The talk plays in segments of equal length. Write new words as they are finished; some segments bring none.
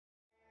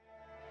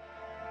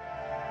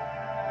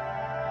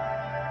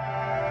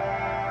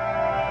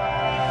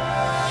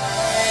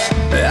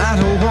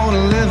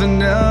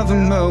another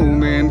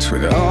moment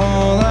with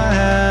all I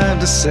have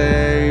to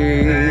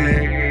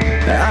say.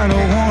 I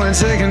don't wanna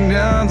take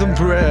another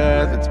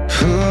breath, it's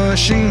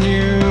pushing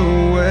you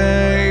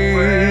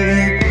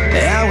away.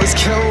 I was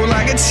cold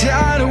like a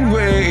tidal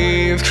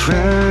wave,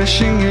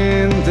 crashing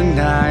in the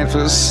night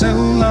for so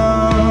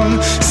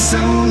long,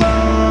 so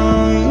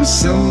long,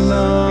 so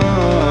long.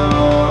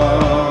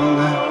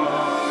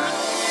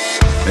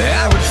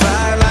 I would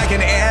fight like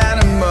an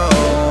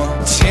animal,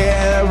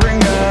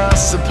 tearing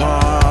us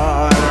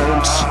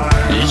apart.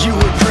 You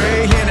would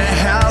pray in a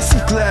house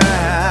of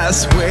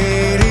glass,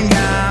 waiting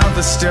out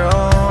the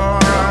storm.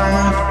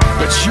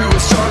 But you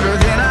were stronger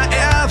than I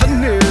ever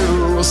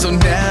knew, so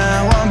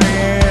now I'm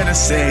here to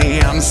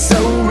say I'm so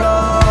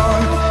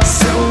wrong,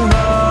 so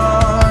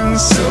wrong,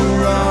 so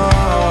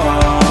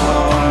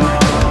wrong.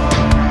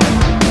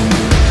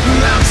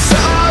 I'm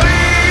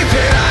sorry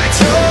that I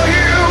told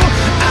you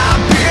I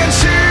bent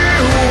you,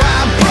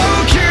 I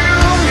broke you,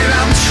 and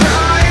I'm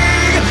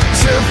trying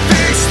to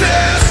fix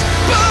this,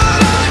 but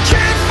I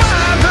can't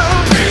find the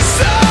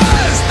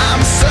pieces.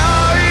 I'm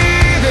sorry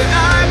that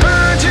I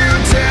burned you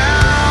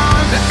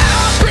down,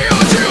 I'll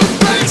build you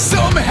back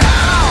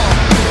somehow.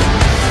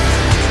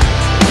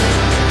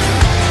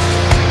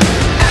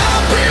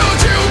 I'll build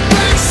you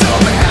back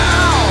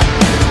somehow.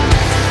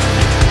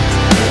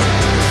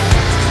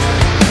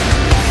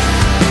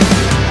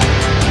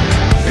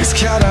 It's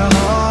kinda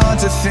hard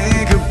to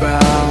think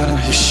about.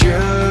 You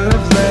should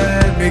have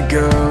let me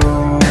go.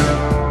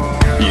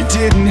 You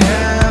didn't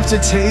have to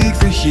take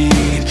the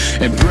heat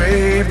and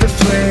brave the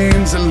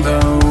flames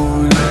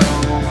alone.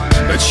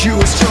 But you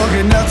were strong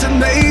enough to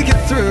make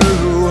it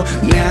through.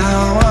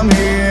 Now I'm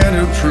here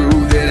to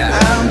prove that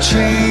I'm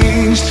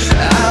changed,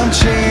 I'm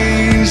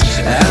changed,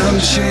 I'm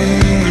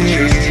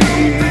changed.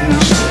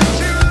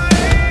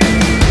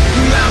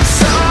 I'm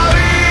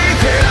sorry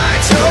that I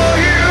told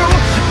you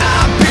I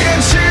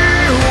bent you,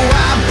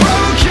 I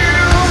broke you,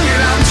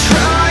 and I'm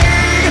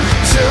trying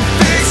to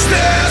fix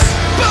this,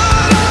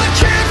 but I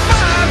can't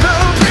find the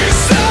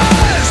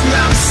pieces.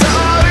 I'm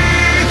sorry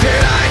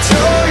that I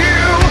told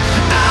you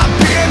I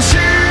bent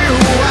you,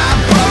 I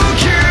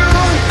broke you.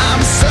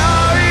 I'm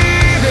sorry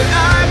that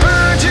I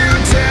burned you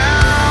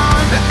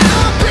down,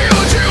 I'll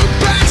build you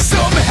back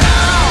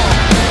somehow.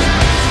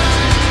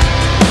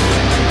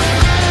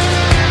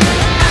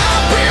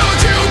 I'll build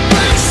you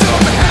back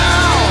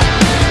somehow.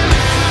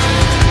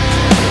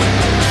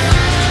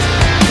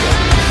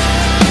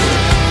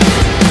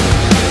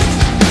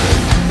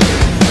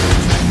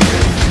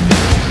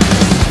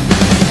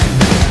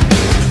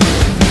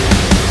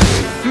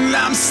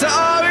 I'm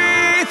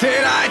sorry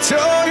that I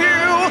told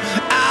you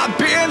I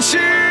bent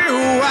you,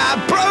 I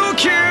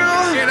broke you,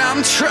 and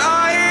I'm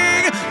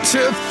trying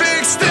to